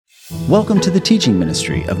Welcome to the teaching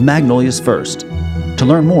ministry of Magnolia's First. To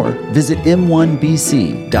learn more, visit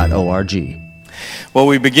m1bc.org. Well,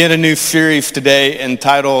 we begin a new series today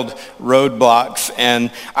entitled Roadblocks, and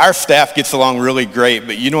our staff gets along really great,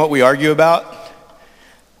 but you know what we argue about?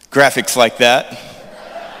 Graphics like that.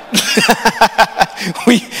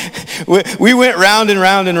 we went round and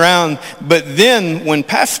round and round, but then when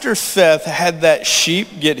Pastor Seth had that sheep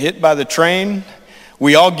get hit by the train,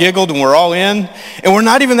 we all giggled and we're all in, and we're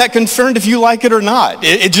not even that concerned if you like it or not.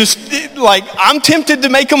 I'm tempted to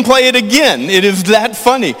make them play it again. It is that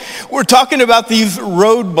funny. We're talking about these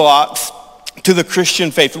roadblocks to the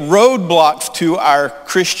Christian faith, roadblocks to our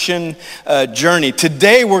Christian journey.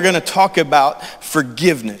 Today we're going to talk about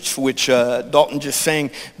forgiveness, which Dalton just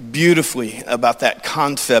sang beautifully about that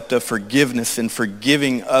concept of forgiveness and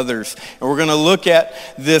forgiving others. And we're going to look at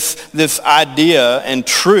this idea and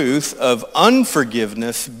truth of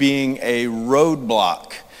unforgiveness being a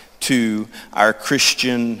roadblock to our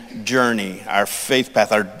Christian journey, our faith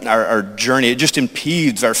path, our journey. It just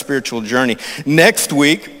impedes our spiritual journey. Next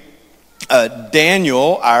week,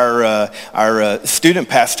 Daniel, our student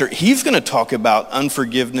pastor, he's going to talk about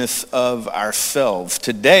unforgiveness of ourselves.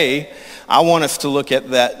 Today, I want us to look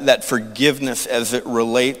at that forgiveness as it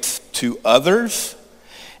relates to others.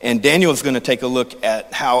 And Daniel is going to take a look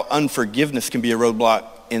at how unforgiveness can be a roadblock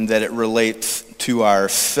in that it relates to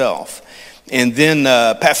ourselves. And then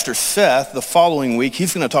Pastor Seth, the following week,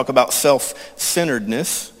 he's going to talk about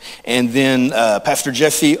self-centeredness. And then Pastor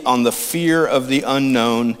Jesse on the fear of the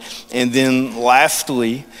unknown. And then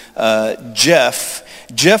lastly, Jeff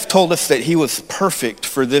told us that he was perfect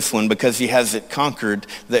for this one because he hasn't conquered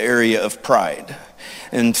the area of pride.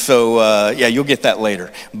 And so, you'll get that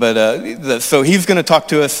later. But so he's going to talk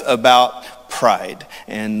to us about pride.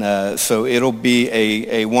 And so it'll be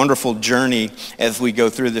a wonderful journey as we go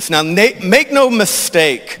through this. Now, make no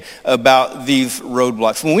mistake about these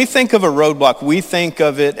roadblocks. When we think of a roadblock, we think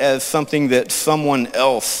of it as something that someone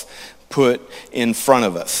else put in front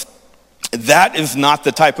of us. That is not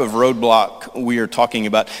the type of roadblock we are talking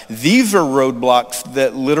about. These are roadblocks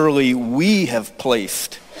that literally we have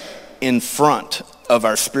placed in front of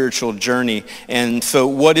our spiritual journey. And so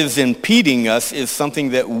what is impeding us is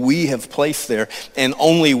something that we have placed there, and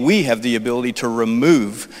only we have the ability to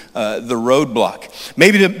remove the roadblock.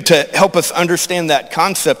 Maybe to help us understand that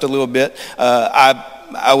concept a little bit,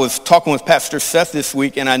 I was talking with Pastor Seth this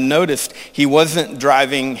week, and I noticed he wasn't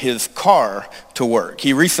driving his car to work.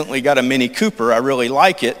 He recently got a Mini Cooper. I really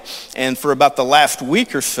like it. And for about the last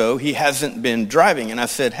week or so, he hasn't been driving. And I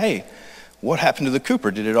said, hey, what happened to the Cooper?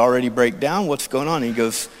 Did it already break down? What's going on? And he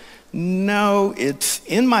goes, no, it's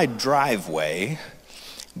in my driveway,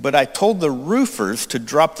 but I told the roofers to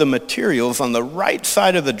drop the materials on the right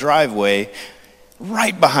side of the driveway,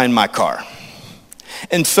 right behind my car.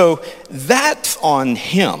 And so that's on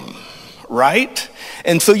him, right?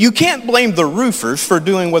 And so you can't blame the roofers for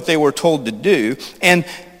doing what they were told to do. And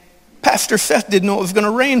Pastor Seth didn't know it was going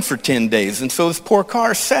to rain for 10 days, and so his poor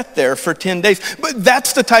car sat there for 10 days. But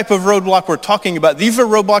that's the type of roadblock we're talking about. These are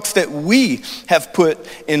roadblocks that we have put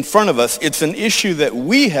in front of us. It's an issue that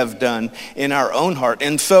we have done in our own heart.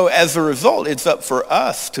 And so as a result, it's up for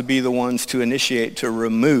us to be the ones to initiate, to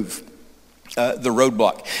remove the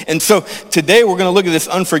roadblock. And so today we're going to look at this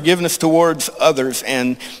unforgiveness towards others,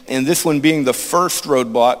 and this one being the first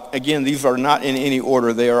roadblock. Again, these are not in any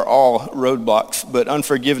order. They are all roadblocks, but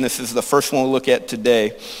unforgiveness is the first one we'll look at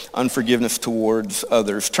today, unforgiveness towards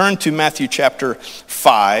others. Turn to Matthew chapter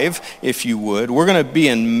 5, if you would. We're going to be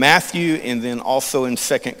in Matthew and then also in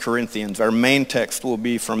 2 Corinthians. Our main text will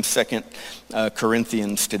be from 2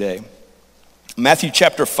 Corinthians today. Matthew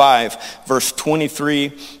chapter 5, verse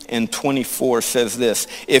 23 and 24 says this: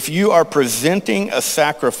 if you are presenting a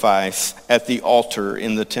sacrifice at the altar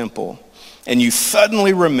in the temple, and you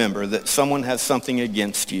suddenly remember that someone has something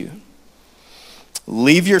against you,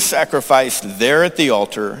 leave your sacrifice there at the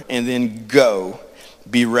altar and then go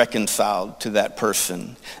be reconciled to that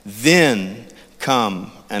person. Then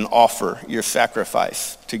come and offer your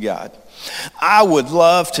sacrifice to God. I would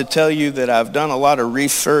love to tell you that I've done a lot of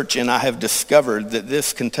research and I have discovered that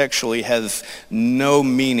this contextually has no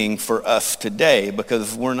meaning for us today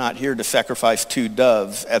because we're not here to sacrifice 2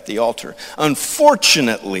 doves at the altar.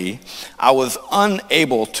 Unfortunately, I was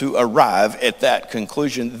unable to arrive at that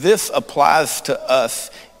conclusion. This applies to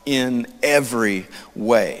us in every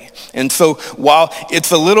way. And so while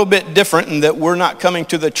it's a little bit different in that we're not coming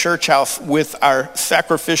to the church house with our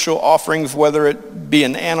sacrificial offerings, whether it be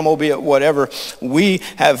an animal, be it whatever, we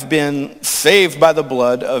have been saved by the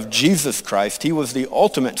blood of Jesus Christ. He was the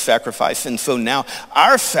ultimate sacrifice. And so now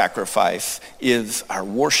our sacrifice is our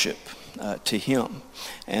worship. to him.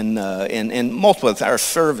 And multiple others, our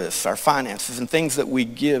service, our finances, and things that we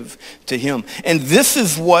give to him. And this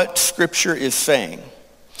is what Scripture is saying.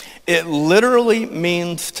 It literally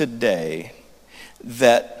means today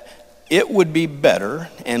that it would be better,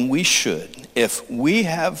 and we should, if we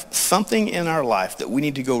have something in our life that we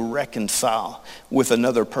need to go reconcile with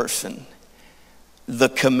another person. The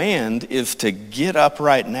command is to get up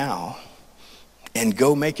right now and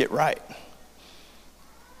go make it right.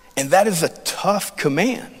 And that is a tough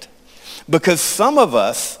command, because some of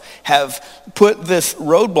us have put this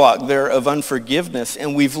roadblock there of unforgiveness,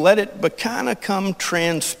 and we've let it kind of come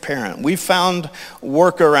transparent. We found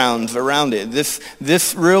workarounds around it.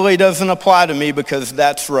 This really doesn't apply to me because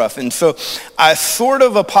that's rough. And so I sort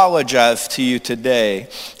of apologize to you today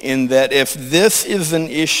in that if this is an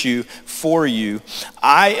issue for you,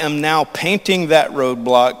 I am now painting that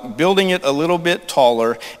roadblock, building it a little bit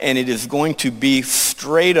taller, and it is going to be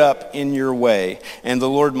straight up in your way. And the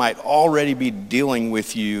Lord might already be dealing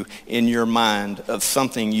with you in your mind of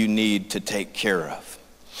something you need to take care of.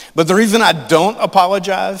 But the reason I don't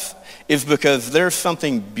apologize is because there's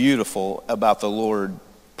something beautiful about the Lord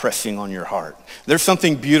pressing on your heart. There's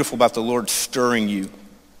something beautiful about the Lord stirring you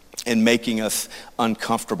and making us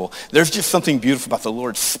uncomfortable. There's just something beautiful about the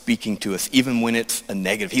Lord speaking to us, even when it's a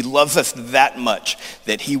negative. He loves us that much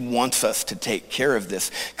that he wants us to take care of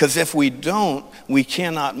this. Because if we don't, we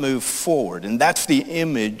cannot move forward. And that's the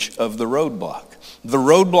image of the roadblock. The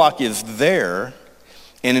roadblock is there,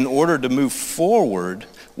 and in order to move forward,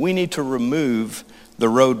 we need to remove the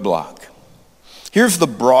roadblock. Here's the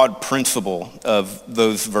broad principle of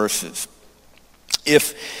those verses.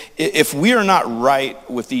 If we are not right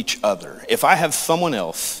with each other, if I have someone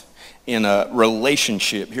else in a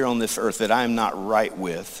relationship here on this earth that I am not right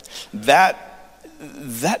with, that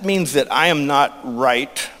means that I am not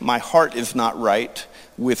right, my heart is not right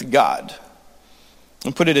with God.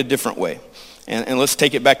 I'll put it a different way. And let's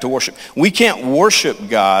take it back to worship. We can't worship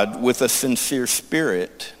God with a sincere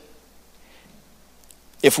spirit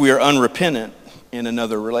if we are unrepentant in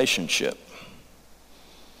another relationship.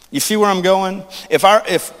 You see where I'm going? If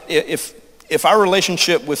our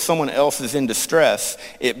relationship with someone else is in distress,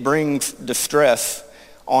 it brings distress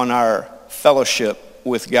on our fellowship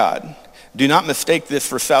with God. Do not mistake this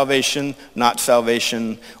for salvation, not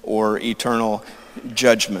salvation, or eternal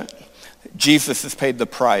judgment. Jesus has paid the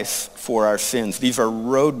price for our sins. These are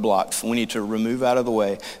roadblocks we need to remove out of the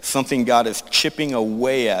way, something God is chipping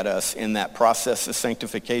away at us in that process of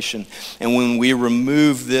sanctification. And when we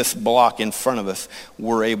remove this block in front of us,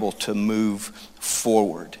 we're able to move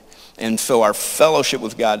forward. And so our fellowship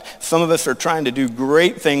with God, some of us are trying to do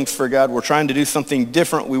great things for God. We're trying to do something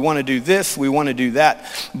different. We want to do this, we want to do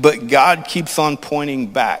that. But God keeps on pointing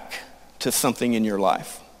back to something in your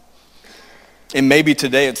life. And maybe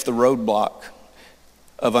today it's the roadblock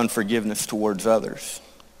of unforgiveness towards others.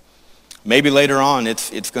 Maybe later on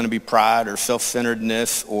it's going to be pride or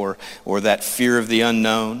self-centeredness or that fear of the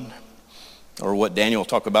unknown, or what Daniel will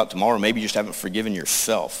talk about tomorrow. Maybe you just haven't forgiven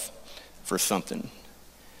yourself for something.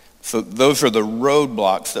 So those are the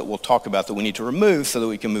roadblocks that we'll talk about that we need to remove so that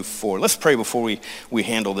we can move forward. Let's pray before we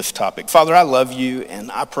handle this topic. Father, I love you, and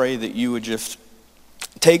I pray that you would just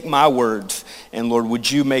take my words, and Lord,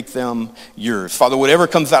 would you make them yours? Father, whatever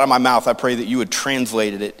comes out of my mouth, I pray that you would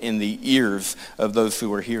translate it in the ears of those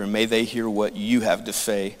who are here, and may they hear what you have to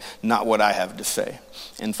say, not what I have to say.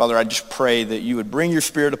 And Father, I just pray that you would bring your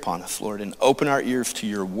Spirit upon us, Lord, and open our ears to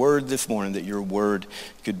your word this morning, that your word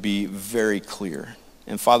could be very clear.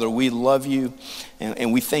 And Father, we love you,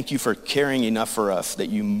 and we thank you for caring enough for us that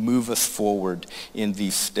you move us forward in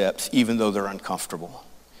these steps, even though they're uncomfortable.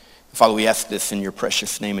 Father, we ask this in your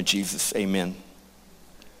precious name of Jesus. Amen.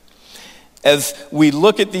 As we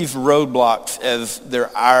look at these roadblocks as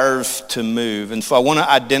they're ours to move, and so I want to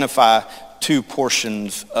identify two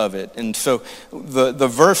portions of it. And so the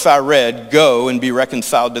verse I read, go and be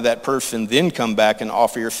reconciled to that person, then come back and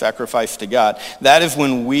offer your sacrifice to God. That is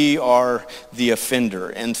when we are the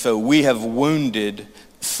offender. And so we have wounded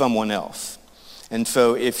someone else. And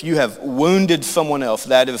so if you have wounded someone else,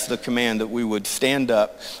 that is the command, that we would stand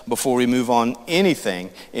up before we move on anything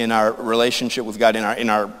in our relationship with God,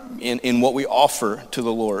 in what we offer to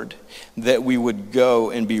the Lord, that we would go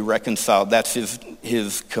and be reconciled. That's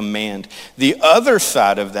his command. The other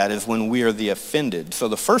side of that is when we are the offended. So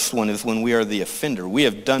the first one is when we are the offender. We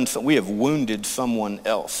have wounded someone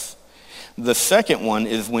else. The second one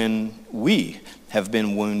is when we have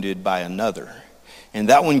been wounded by another. And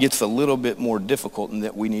that one gets a little bit more difficult in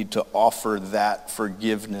that we need to offer that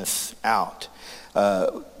forgiveness out.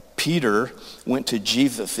 Peter went to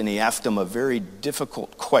Jesus and he asked him a very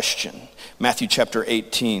difficult question. Matthew chapter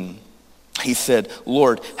 18. He said,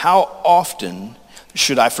 Lord, how often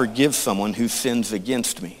should I forgive someone who sins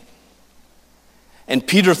against me? And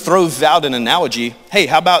Peter throws out an analogy. Hey,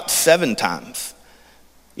 how about 7 times?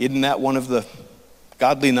 Isn't that one of the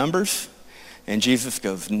godly numbers? And Jesus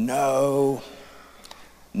goes, no,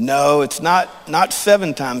 it's not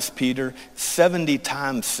 7 times, Peter, 70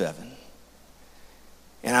 times 7.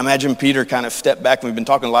 And I imagine Peter kind of stepped back. We've been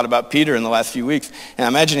talking a lot about Peter in the last few weeks. And I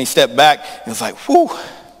imagine he stepped back and was like, whew.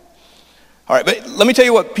 All right, but let me tell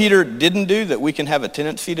you what Peter didn't do that we can have a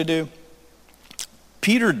tendency to do.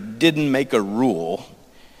 Peter didn't make a rule.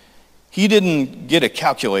 He didn't get a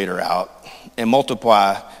calculator out and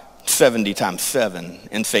multiply 70 times 7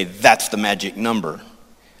 and say that's the magic number.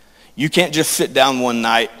 You can't just sit down one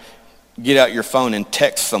night, get out your phone and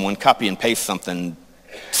text someone, copy and paste something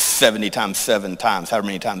 70 times 7 times, however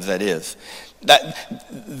many times that is.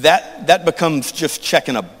 That becomes just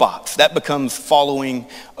checking a box. That becomes following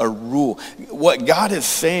a rule. What God is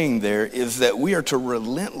saying there is that we are to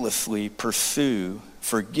relentlessly pursue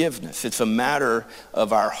forgiveness. It's a matter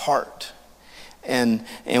of our heart. And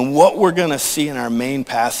what we're going to see in our main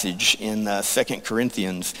passage in 2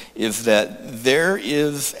 Corinthians is that there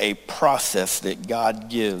is a process that God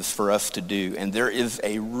gives for us to do, and there is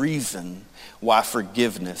a reason why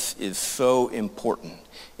forgiveness is so important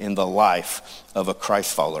in the life of a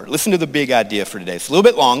Christ follower. Listen to the big idea for today. It's a little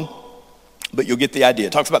bit long, but you'll get the idea.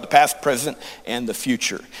 It talks about the past, present, and the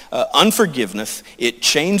future. Unforgiveness, it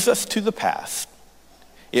chains us to the past,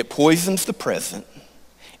 it poisons the present,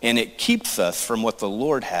 and it keeps us from what the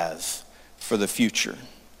Lord has for the future.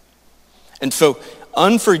 And so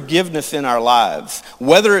unforgiveness in our lives,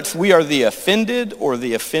 whether it's we are the offended or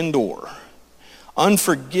the offender,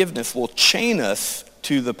 unforgiveness will chain us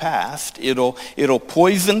to the past. It'll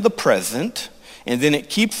poison the present, and then it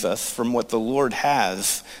keeps us from what the Lord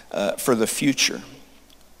has for the future.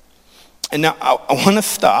 And now I want to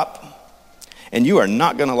stop, and you are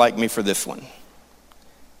not going to like me for this one.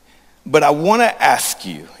 But I want to ask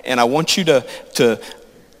you, and I want you to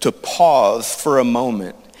pause for a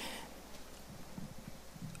moment.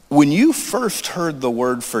 When you first heard the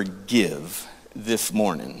word forgive this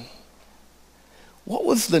morning, what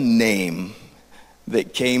was the name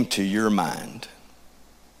that came to your mind?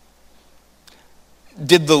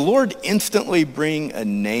 Did the Lord instantly bring a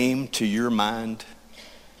name to your mind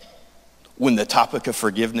when the topic of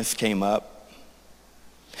forgiveness came up?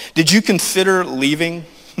 Did you consider leaving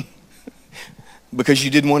because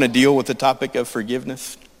you didn't want to deal with the topic of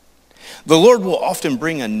forgiveness? The Lord will often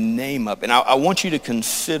bring a name up, and I want you to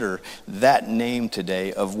consider that name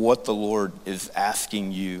today of what the Lord is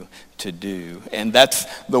asking you to do. And that's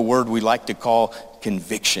the word we like to call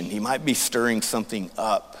conviction. He might be stirring something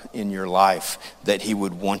up in your life that he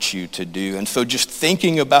would want you to do. And so just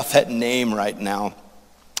thinking about that name right now,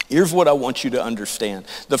 here's what I want you to understand.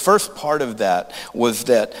 The first part of that was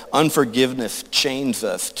that unforgiveness chains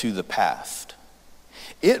us to the past.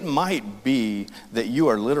 It might be that you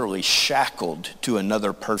are literally shackled to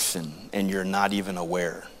another person and you're not even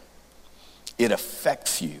aware. It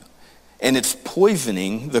affects you, and it's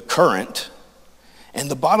poisoning the current.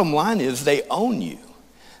 And the bottom line is they own you.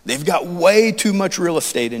 They've got way too much real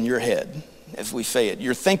estate in your head, as we say it.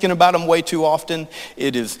 You're thinking about them way too often.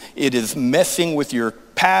 It is messing with your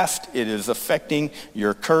past. It is affecting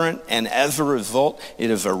your current. And as a result,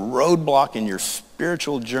 it is a roadblock in your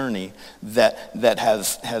spiritual journey that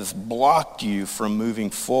has blocked you from moving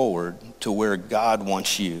forward to where God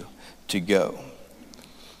wants you to go.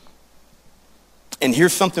 And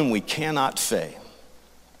here's something we cannot say.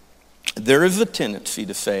 There is a tendency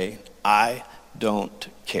to say, I don't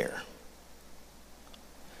care.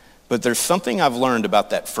 But there's something I've learned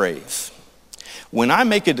about that phrase. When I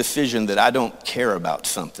make a decision that I don't care about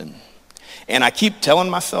something, and I keep telling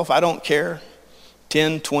myself I don't care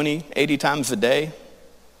 10, 20, 80 times a day,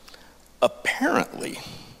 apparently,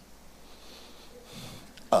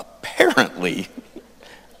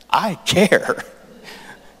 I care.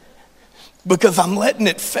 Because I'm letting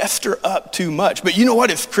it fester up too much. But you know what?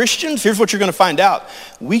 As Christians, here's what you're going to find out.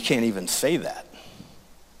 We can't even say that.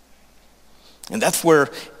 And that's where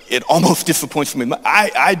it almost disappoints me.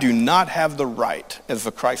 I do not have the right as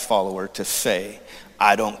a Christ follower to say,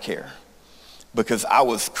 I don't care. Because I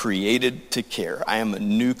was created to care. I am a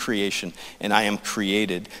new creation, and I am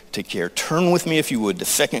created to care. Turn with me, if you would,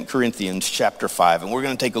 to 2 Corinthians chapter 5, and we're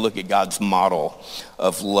going to take a look at God's model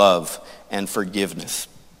of love and forgiveness.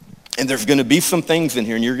 And there's going to be some things in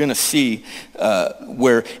here, and you're going to see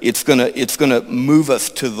where it's going to move us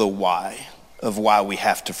to the why of why we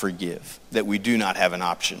have to forgive, that we do not have an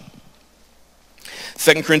option.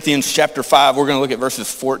 2 Corinthians chapter 5, we're going to look at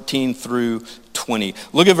verses 14 through 20.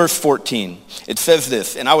 Look at verse 14. It says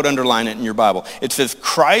this, and I would underline it in your Bible. It says,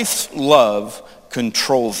 Christ's love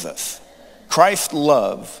controls us. Christ's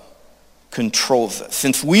love controls us.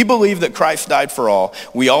 Since we believe that Christ died for all,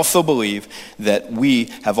 we also believe that we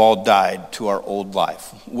have all died to our old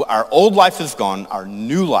life. Our old life is gone. Our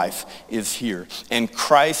new life is here. And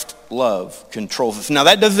Christ's love controls us. Now,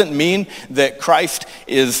 that doesn't mean that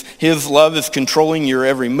his love is controlling your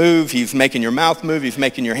every move. He's making your mouth move. He's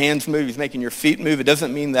making your hands move. He's making your feet move. It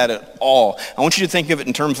doesn't mean that at all. I want you to think of it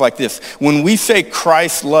in terms like this. When we say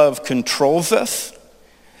Christ's love controls us,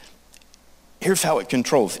 here's how it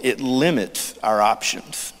controls. It limits our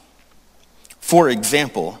options. For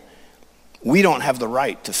example, we don't have the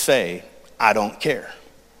right to say, I don't care.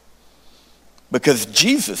 Because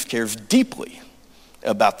Jesus cares deeply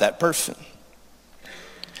about that person.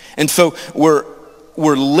 And so we're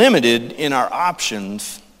limited in our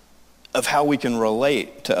options of how we can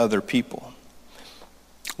relate to other people.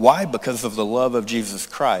 Why? Because of the love of Jesus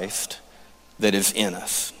Christ that is in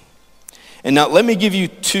us. And now let me give you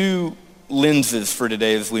two lenses for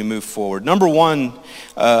today as we move forward. Number one,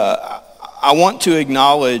 I want to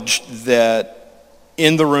acknowledge that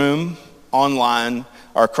in the room, online,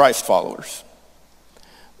 are Christ followers.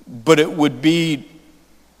 But it would be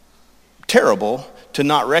terrible to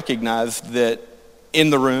not recognize that in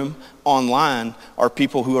the room, online, are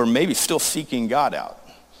people who are maybe still seeking God out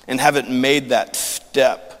and haven't made that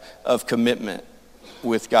step of commitment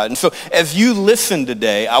with God. And so as you listen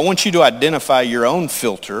today, I want you to identify your own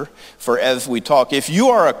filter for as we talk. If you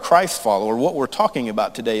are a Christ follower, what we're talking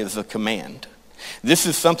about today is a command. This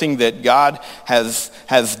is something that God has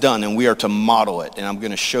done, and we are to model it. And I'm going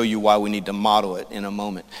to show you why we need to model it in a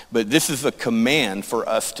moment. But this is a command for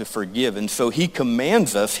us to forgive. And so he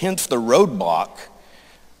commands us, hence the roadblock,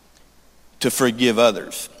 to forgive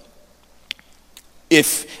others.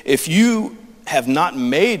 If you have not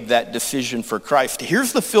made that decision for Christ,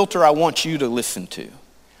 here's the filter I want you to listen to.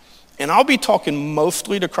 And I'll be talking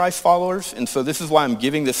mostly to Christ followers, and so this is why I'm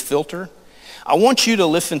giving this filter. I want you to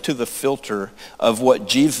listen to the filter of what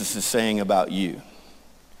Jesus is saying about you.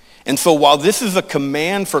 And so while this is a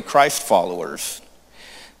command for Christ followers,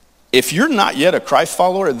 if you're not yet a Christ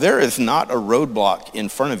follower, there is not a roadblock in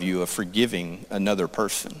front of you of forgiving another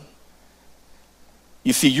person.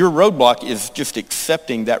 You see, your roadblock is just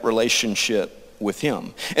accepting that relationship with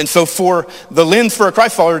him. And so for the lens for a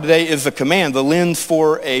Christ follower today is a command. The lens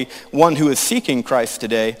for one who is seeking Christ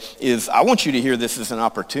today is, I want you to hear this as an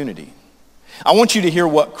opportunity. I want you to hear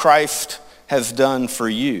what Christ has done for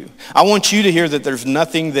you. I want you to hear that there's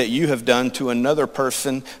nothing that you have done to another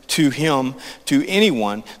person, to him, to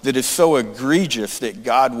anyone that is so egregious that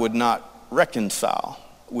God would not reconcile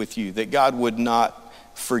with you, that God would not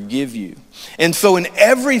forgive you. And so in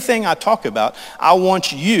everything I talk about, I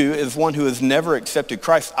want you, as one who has never accepted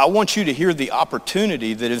Christ, I want you to hear the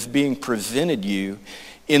opportunity that is being presented you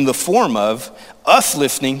in the form of us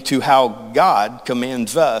listening to how God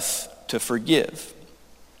commands us to forgive.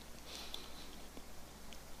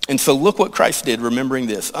 And so look what Christ did, remembering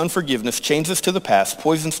this. Unforgiveness chains us to the past,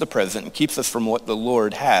 poisons the present, and keeps us from what the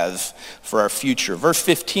Lord has for our future. Verse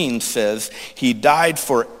 15 says, he died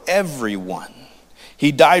for everyone.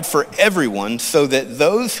 He died for everyone so that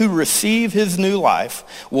those who receive his new life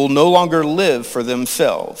will no longer live for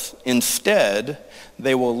themselves. Instead,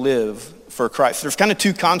 they will live for Christ. There's kind of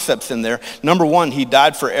two concepts in there. Number one, he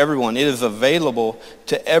died for everyone. It is available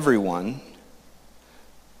to everyone.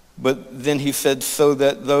 But then he said, so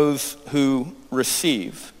that those who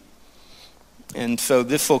receive. And so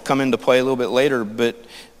this will come into play a little bit later,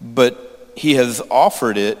 but he has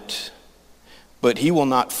offered it, but he will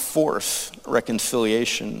not force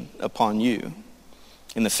reconciliation upon you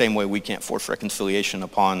in the same way we can't force reconciliation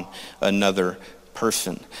upon another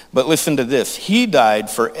person. But listen to this. He died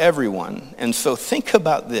for everyone. And so think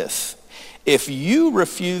about this. If you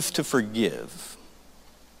refuse to forgive,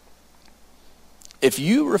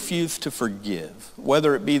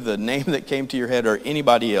 whether it be the name that came to your head or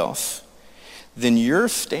anybody else, then your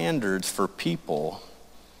standards for people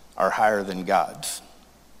are higher than God's.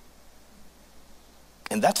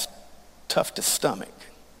 And that's tough to stomach.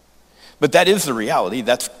 But that is the reality.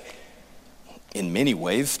 That's, in many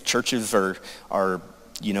ways, churches are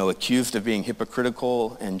accused of being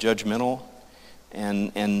hypocritical and judgmental.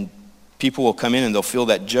 And people will come in and they'll feel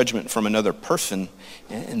that judgment from another person.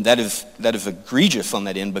 And that is egregious on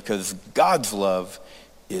that end, because God's love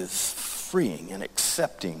is freeing and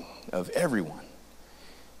accepting of everyone.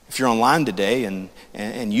 If you're online today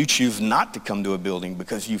and you choose not to come to a building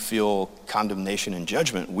because you feel condemnation and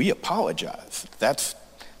judgment, we apologize. That's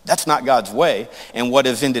That's not God's way. And what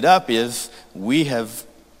has ended up is we have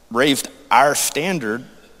raised our standard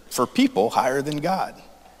for people higher than God.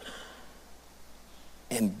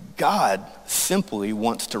 And God simply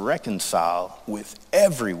wants to reconcile with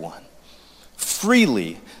everyone,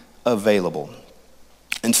 freely available.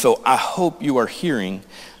 And so I hope you are hearing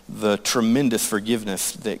the tremendous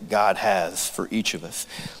forgiveness that God has for each of us.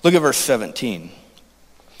 Look at verse 17.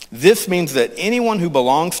 This means that anyone who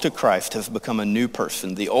belongs to Christ has become a new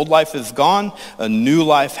person. The old life is gone, a new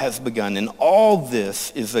life has begun. And all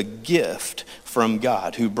this is a gift from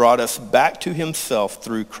God who brought us back to himself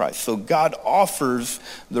through Christ. So God offers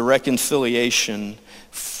the reconciliation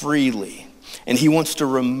freely. And he wants to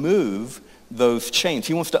remove those chains.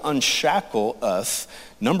 He wants to unshackle us,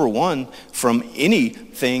 number one, from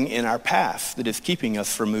anything in our past that is keeping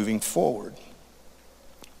us from moving forward.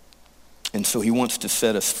 And so he wants to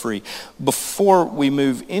set us free. Before we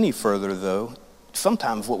move any further, though,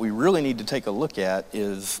 sometimes what we really need to take a look at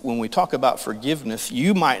is when we talk about forgiveness,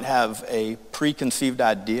 you might have a preconceived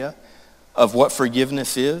idea of what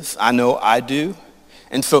forgiveness is. I know I do.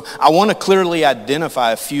 And so I want to clearly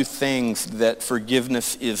identify a few things that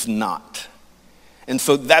forgiveness is not. And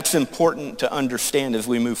so that's important to understand as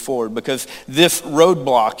we move forward, because this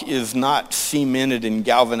roadblock is not cemented and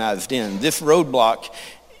galvanized in. This roadblock,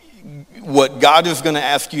 what God is going to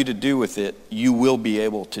ask you to do with it, you will be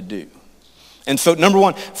able to do. And so, number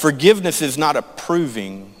one, forgiveness is not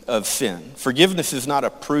approving of sin. Forgiveness is not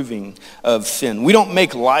approving of sin. We don't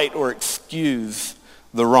make light or excuse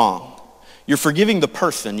the wrong. You're forgiving the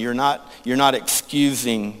person. You're not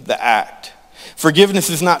excusing the act.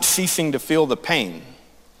 Forgiveness is not ceasing to feel the pain.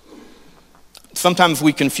 Sometimes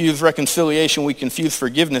we confuse reconciliation, we confuse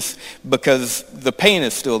forgiveness because the pain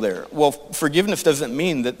is still there. Well, forgiveness doesn't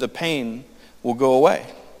mean that the pain will go away.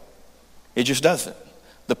 It just doesn't.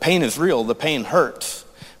 The pain is real, the pain hurts.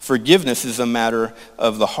 Forgiveness is a matter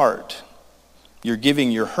of the heart. You're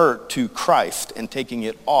giving your hurt to Christ and taking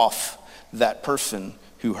it off that person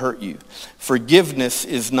who hurt you. Forgiveness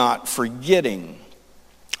is not forgetting.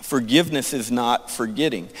 Forgiveness is not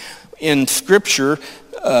forgetting. In Scripture,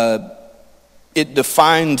 it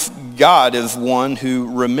defines God as one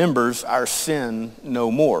who remembers our sin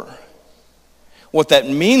no more. What that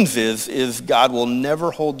means is God will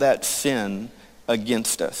never hold that sin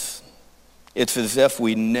against us. It's as if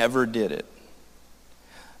we never did it.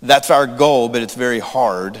 That's our goal, but it's very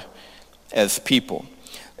hard as people.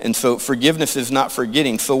 And so forgiveness is not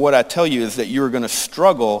forgetting. So what I tell you is that you're going to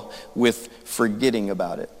struggle with forgetting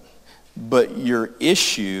about it. But your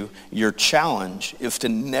issue, your challenge, is to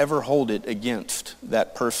never hold it against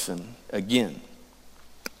that person again.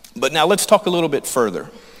 But now let's talk a little bit further.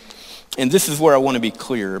 And this is where I want to be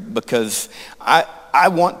clear, because I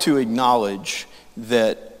want to acknowledge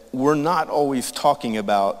that we're not always talking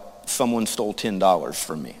about someone stole $10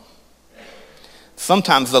 from me.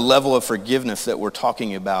 Sometimes the level of forgiveness that we're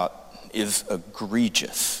talking about is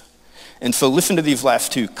egregious. And so listen to these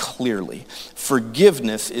last two clearly.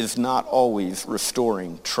 Forgiveness is not always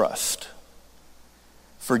restoring trust.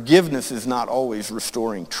 Forgiveness is not always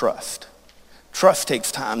restoring trust. Trust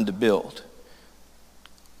takes time to build.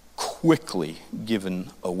 Quickly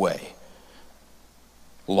given away.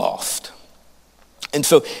 Lost. And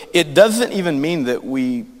so it doesn't even mean that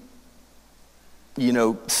we,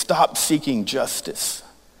 stop seeking justice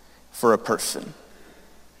for a person.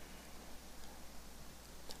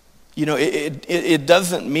 It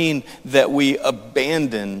doesn't mean that we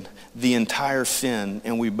abandon the entire sin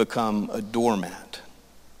and we become a doormat.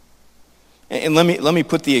 And let me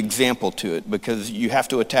put the example to it, because you have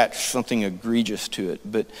to attach something egregious to it.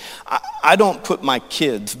 But I don't put my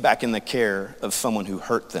kids back in the care of someone who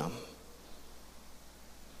hurt them.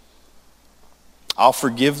 I'll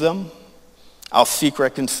forgive them. I'll seek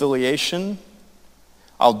reconciliation.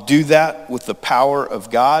 I'll do that with the power of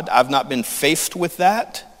God. I've not been faced with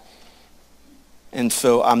that. And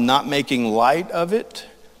so I'm not making light of it.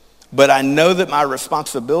 But I know that my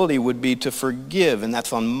responsibility would be to forgive, and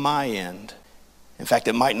that's on my end. In fact,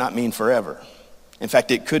 it might not mean forever. In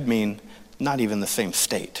fact, it could mean not even the same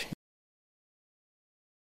state.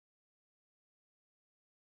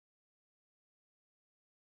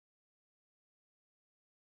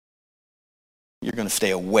 You're going to stay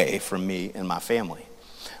away from me and my family.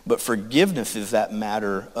 But forgiveness is that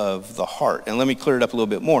matter of the heart. And let me clear it up a little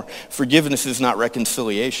bit more. Forgiveness is not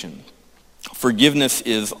reconciliation. Forgiveness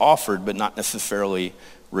is offered but not necessarily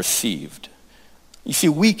received. You see,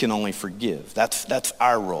 we can only forgive. That's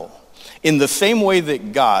our role. In the same way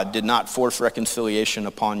that God did not force reconciliation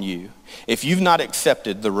upon you, if you've not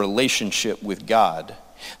accepted the relationship with God,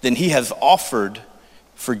 then he has offered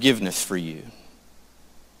forgiveness for you.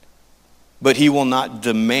 but he will not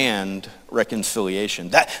demand reconciliation.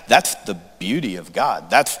 That's the beauty of God.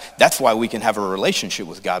 That's why we can have a relationship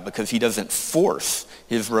with God, because he doesn't force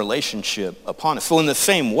his relationship upon us. So in the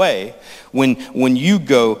same way, when you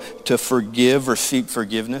go to forgive or seek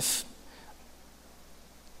forgiveness,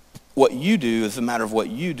 what you do is a matter of what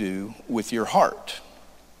you do with your heart.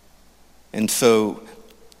 And so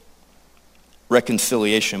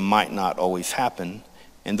reconciliation might not always happen,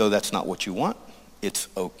 and though that's not what you want, it's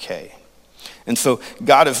okay. And so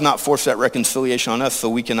God has not forced that reconciliation on us, so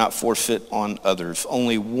we cannot force it on others.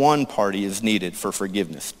 Only one party is needed for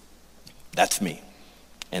forgiveness. That's me,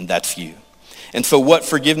 and that's you. And so what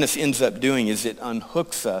forgiveness ends up doing is it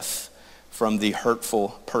unhooks us from the hurtful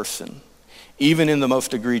person, even in the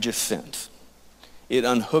most egregious sense. It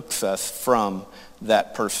unhooks us from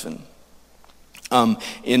that person.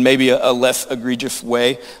 In maybe a less egregious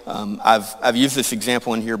way, I've used this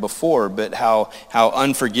example in here before, but how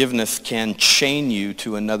unforgiveness can chain you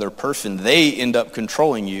to another person. They end up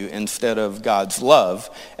controlling you instead of God's love,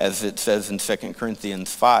 as it says in 2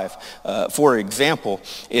 Corinthians 5. For example,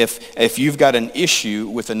 if you've got an issue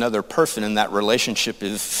with another person and that relationship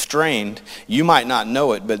is strained, you might not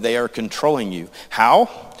know it, but they are controlling you. How?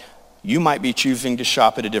 You might be choosing to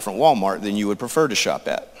shop at a different Walmart than you would prefer to shop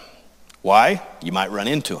at. Why? You might run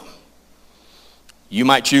into them. You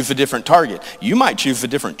might choose a different Target. You might choose a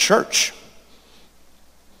different church.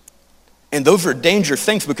 And those are dangerous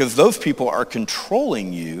things, because those people are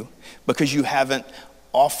controlling you because you haven't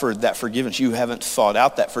offered that forgiveness. You haven't sought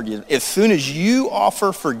out that forgiveness. As soon as you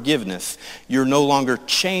offer forgiveness, you're no longer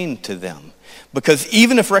chained to them. Because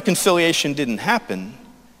even if reconciliation didn't happen,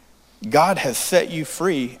 God has set you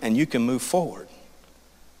free and you can move forward.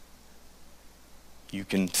 You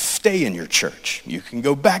can stay in your church. You can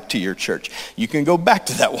go back to your church. You can go back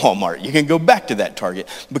to that Walmart. You can go back to that Target.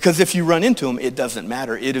 Because if you run into them, it doesn't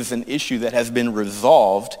matter. It is an issue that has been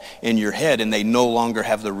resolved in your head, and they no longer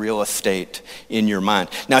have the real estate in your mind.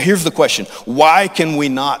 Now, here's the question. Why can we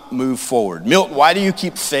not move forward? Milt, why do you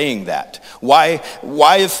keep saying that? Why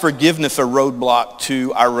is forgiveness a roadblock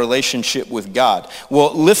to our relationship with God?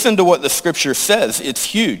 Well, listen to what the scripture says. It's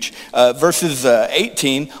huge. Verses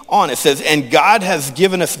 18 on, it says, "And God has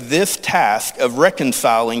given us this task of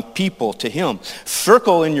reconciling people to him."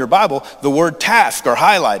 Circle in your Bible the word task, or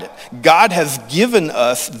highlight it. God has given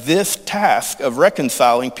us this task of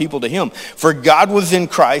reconciling people to him. For God was in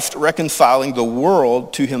Christ reconciling the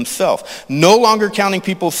world to himself, no longer counting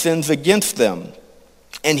people's sins against them.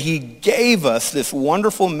 And he gave us this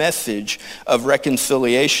wonderful message of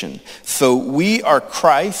reconciliation. So we are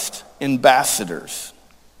Christ's ambassadors.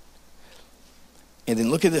 And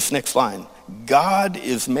then look at this next line. God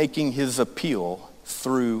is making his appeal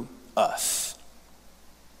through us.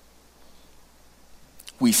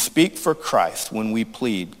 We speak for Christ when we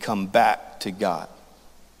plead, come back to God.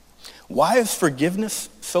 Why is forgiveness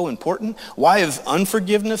so important? Why is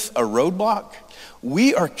unforgiveness a roadblock?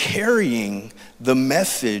 We are carrying the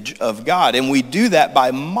message of God, and we do that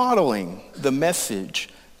by modeling the message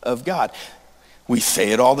of God. We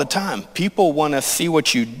say it all the time. People want to see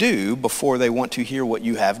what you do before they want to hear what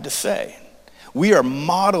you have to say. We are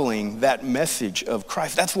modeling that message of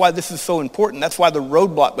Christ. That's why this is so important. That's why the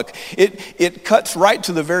roadblock, it cuts right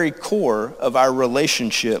to the very core of our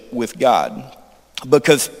relationship with God.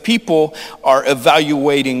 Because people are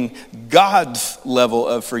evaluating God's level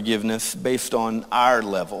of forgiveness based on our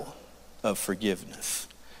level of forgiveness.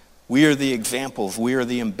 We are the examples. We are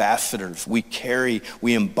the ambassadors. We carry,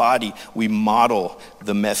 we embody, we model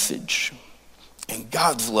the message. And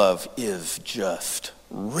God's love is just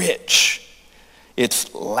rich.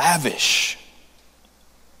 It's lavish.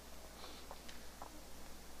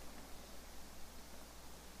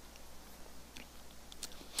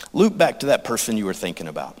 Loop back to that person you were thinking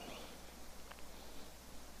about.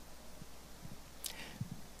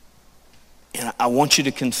 And I want you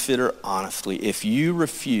to consider honestly, if you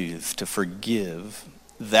refuse to forgive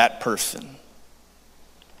that person,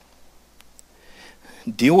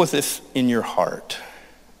 deal with this in your heart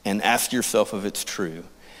and ask yourself if it's true.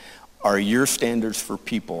 Are your standards for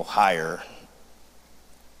people higher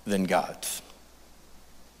than God's?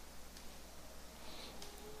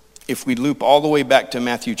 If we loop all the way back to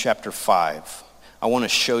Matthew chapter 5, I want to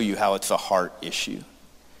show you how it's a heart issue.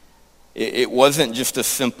 It wasn't just a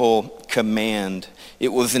simple command. It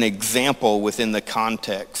was an example within the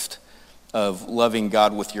context of loving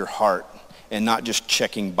God with your heart and not just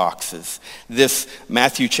checking boxes. This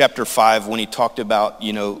Matthew chapter 5, when he talked about,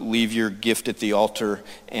 leave your gift at the altar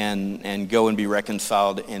and go and be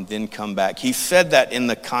reconciled and then come back. He said that in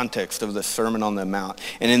the context of the Sermon on the Mount.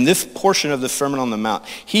 And in this portion of the Sermon on the Mount,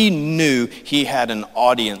 he knew he had an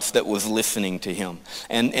audience that was listening to him.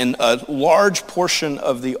 And a large portion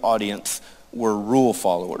of the audience were rule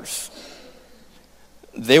followers.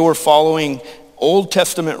 They were following Old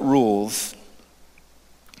Testament rules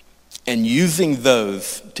and using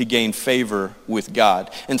those to gain favor with God.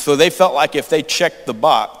 And so they felt like if they checked the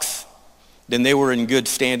box, then they were in good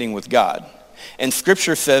standing with God. And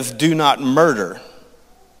Scripture says, do not murder.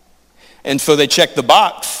 And so they checked the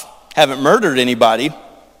box, haven't murdered anybody,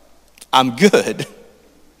 I'm good.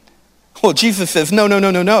 Well, Jesus says,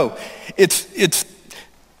 no.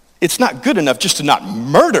 It's not good enough just to not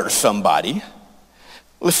murder somebody.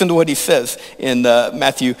 Listen to what he says in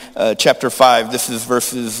Matthew chapter 5. This is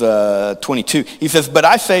verses 22. He says, but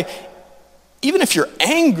I say, even if you're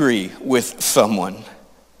angry with someone,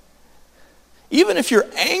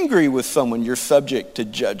 you're subject to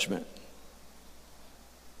judgment.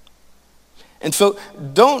 And so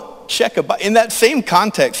don't check in that same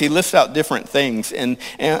context, he lists out different things. And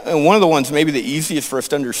one of the ones maybe the easiest for us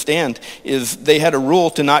to understand is they had a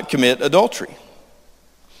rule to not commit adultery.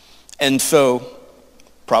 And so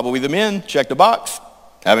probably the men checked the box,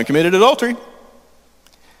 haven't committed adultery.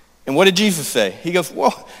 And what did Jesus say? He goes,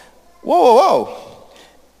 whoa.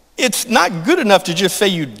 It's not good enough to just say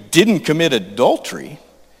you didn't commit adultery.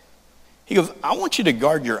 He goes, I want you to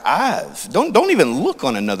guard your eyes. Don't even look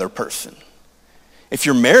on another person. If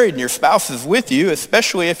you're married and your spouse is with you,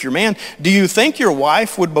 especially if you're man, do you think your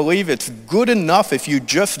wife would believe it's good enough if you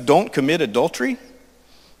just don't commit adultery?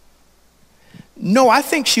 No, I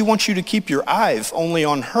think she wants you to keep your eyes only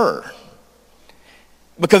on her.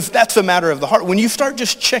 Because that's a matter of the heart. When you start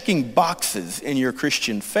just checking boxes in your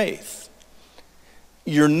Christian faith,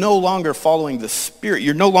 you're no longer following the Spirit.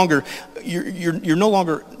 You're no longer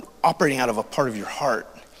operating out of a part of your heart.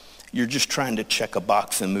 You're just trying to check a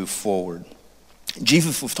box and move forward.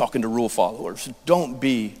 Jesus was talking to rule followers. Don't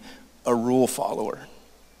be a rule follower.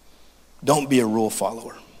 Don't be a rule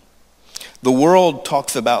follower. The world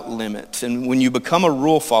talks about limits, and when you become a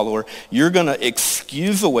rule follower, you're going to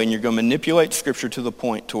excuse away and you're going to manipulate Scripture to the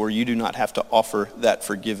point to where you do not have to offer that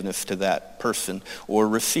forgiveness to that person or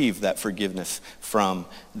receive that forgiveness from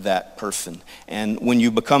that person. And when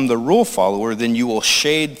you become the rule follower, then you will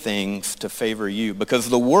shade things to favor you, because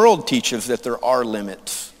the world teaches that there are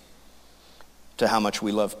limits to how much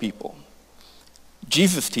we love people.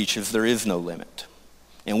 Jesus teaches there is no limit,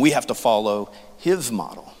 and we have to follow his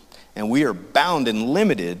model. And we are bound and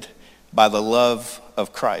limited by the love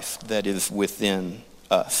of Christ that is within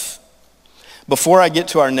us. Before I get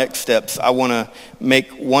to our next steps, I want to make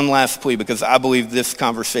one last plea, because I believe this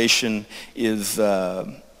conversation is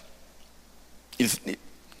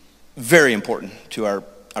very important to our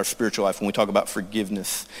spiritual life when we talk about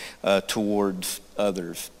forgiveness towards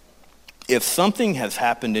others. If something has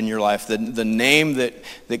happened in your life, the name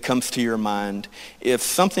that comes to your mind, if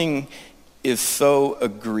something is so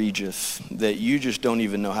egregious that you just don't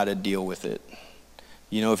even know how to deal with it.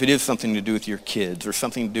 If it is something to do with your kids or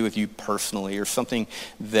something to do with you personally or something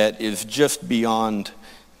that is just beyond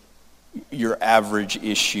your average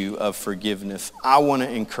issue of forgiveness, I want to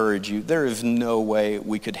encourage you. There is no way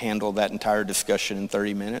we could handle that entire discussion in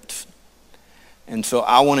 30 minutes. And so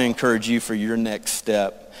I want to encourage you for your next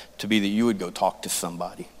step to be that you would go talk to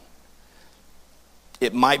somebody.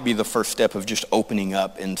 It might be the first step of just opening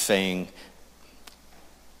up and saying,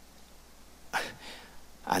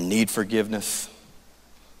 I need forgiveness.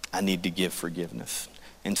 I need to give forgiveness.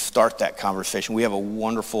 And start that conversation. We have a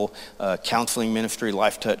wonderful counseling ministry,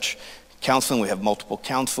 Life Touch Counseling. We have multiple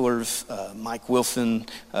counselors. Mike Wilson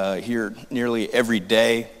here nearly every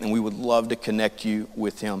day, and we would love to connect you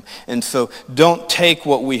with him. And so don't take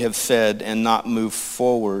what we have said and not move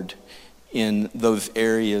forward in those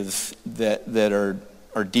areas that are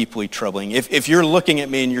deeply troubling. If you're looking at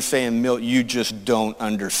me and you're saying, Milt, you just don't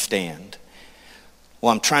understand.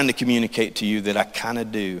 Well, I'm trying to communicate to you that I kind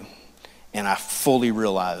of do, and I fully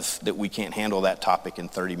realize that we can't handle that topic in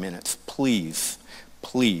 30 minutes. Please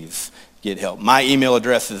get help. My email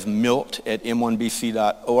address is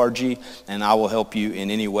milt@m1bc.org, and I will help you in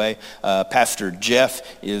any way. Pastor Jeff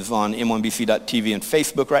is on m1bc.tv and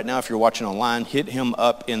Facebook right now. If you're watching online, hit him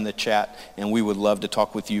up in the chat, and we would love to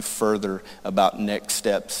talk with you further about next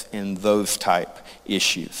steps in those type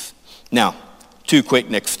issues. Now, 2 quick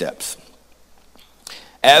next steps.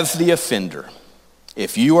 As the offender,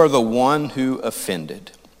 if you are the one who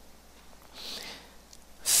offended,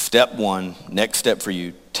 step 1, next step for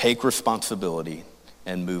you, take responsibility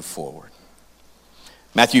and move forward.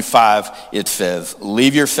 Matthew 5, it says,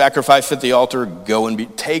 leave your sacrifice at the altar, go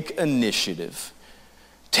and take initiative.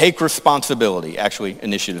 Take responsibility. Actually,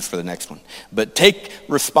 initiatives for the next one. But take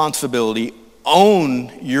responsibility,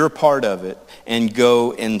 own your part of it, and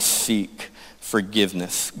go and seek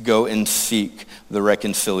forgiveness. Go and seek the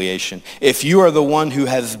reconciliation. If you are the one who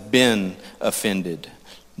has been offended,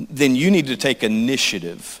 then you need to take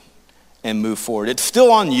initiative and move forward. It's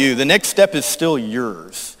still on you. The next step is still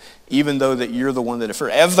yours, even though that you're the one that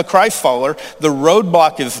offended. As the Christ follower, the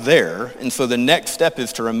roadblock is there, and so the next step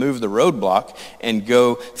is to remove the roadblock and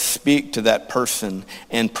go speak to that person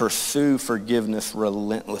and pursue forgiveness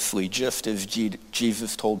relentlessly, just as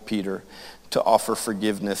Jesus told Peter to offer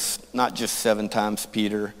forgiveness, not just 7 times,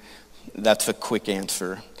 Peter. That's a quick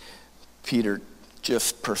answer. Peter,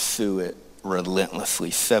 just pursue it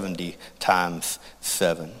relentlessly, 70 times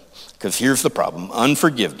 7. Because here's the problem,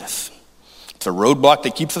 unforgiveness. It's a roadblock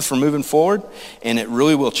that keeps us from moving forward, and it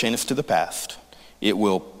really will chain us to the past. It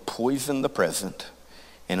will poison the present,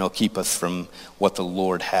 and it'll keep us from what the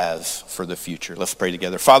Lord has for the future. Let's pray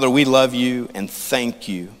together. Father, we love you and thank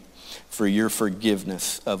you for your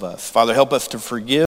forgiveness of us. Father, help us to forgive